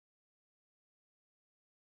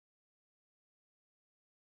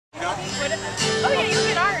Oh yeah, you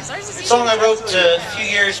look at ours. Ours is A song I wrote a few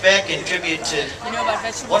years back in tribute to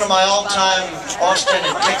one of my all-time Austin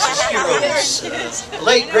and Texas heroes, the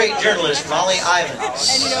late great journalist Molly Ivins.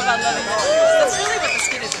 And you know about loving lawyers. That's really what the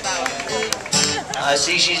skit is about. I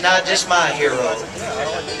see she's not just my hero.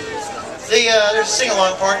 There's a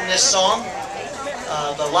sing-along part in this song.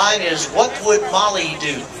 The line is, "What would Molly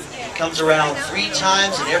do?" It comes around 3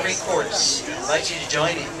 times in every chorus. I invite you to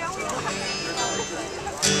join in.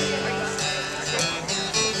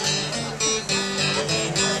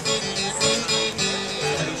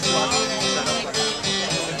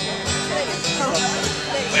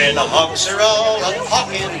 When the hawks are all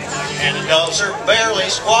a-hawking, and the doves are barely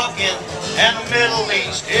squawking, and the Middle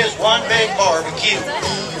East is one big barbecue.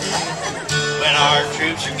 When our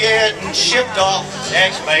troops are getting shipped off,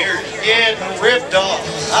 taxpayers are getting ripped off,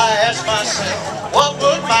 I ask myself, what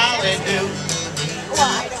would Molly do?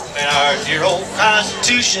 When our dear old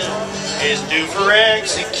Constitution is due for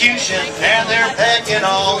execution, and they're packing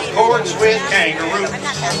all the courts with kangaroos.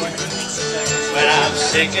 When I'm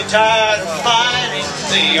sick and tired of fighting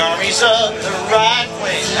the armies of the right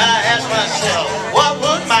wing, I ask myself, what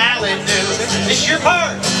would Molly do? It's your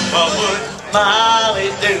part. What would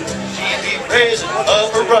Molly do? She'd be raising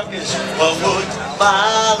up a ruckus. What would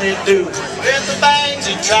Molly do? With the bangs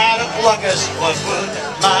and try to pluck us. What would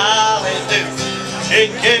Molly do?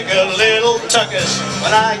 She'd kick a little tuckus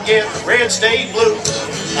when I get red state blues.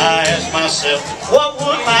 I ask myself, what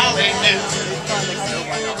would Molly do?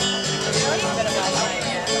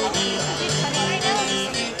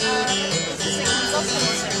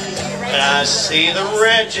 When I see the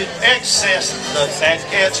wretched excess, the fat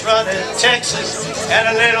cats running Texas, and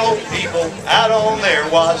the little people out on their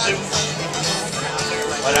wazoos.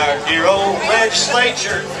 When our dear old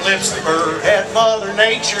legislature flips the bird at Mother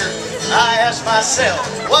Nature, I ask myself,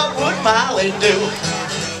 what would Molly do?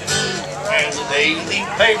 When the daily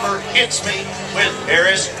paper hits me with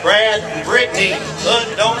Harris, Brad, and Brittany,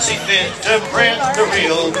 but don't see fit to print the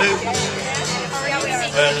real news.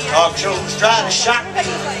 When the talk shows try to shock me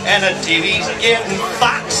and the TV's getting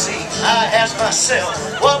foxy, I ask myself,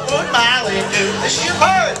 what would Molly do? This is your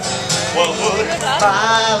part. What would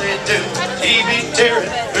Molly do? TV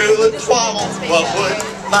tearing through the twaddle. What would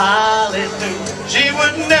Molly do? She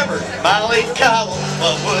would never Molly coddle.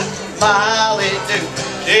 What would Molly do?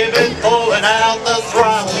 She'd been pulling out the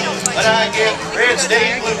throttle when I get red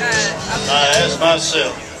state blues. I ask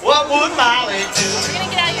myself, what would Molly do? You're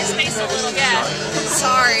gonna get out of your space a little bit.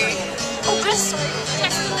 Sorry. Oh, just a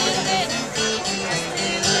little bit.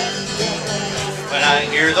 When I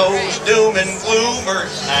hear those doom and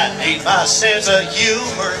gloomers, I need my sense of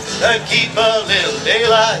humor to keep a little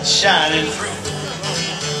daylight shining through.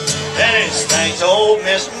 And it's thanks to old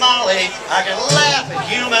Miss Molly I can laugh at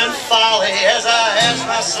human folly as I ask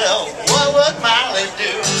myself, what would Molly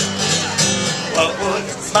do? What would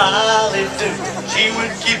Molly do? She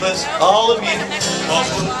would keep us all amused. What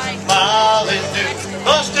would Molly do?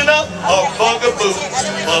 Busting up our bugaboos.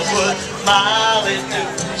 What would Molly do?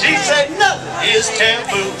 She'd say nothing is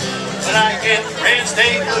taboo. When I get red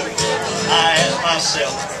state blues, I ask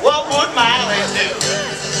myself, what would Molly do?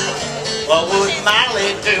 What would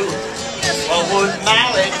Molly do? What would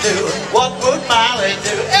Molly do? What would Molly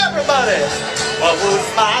do? Everybody! What would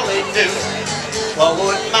Molly do? What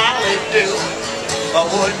would Molly do? What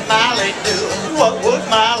would Molly do? What would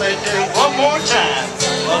Molly do? One more time.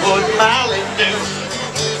 What would Molly do?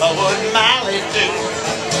 What would Molly do?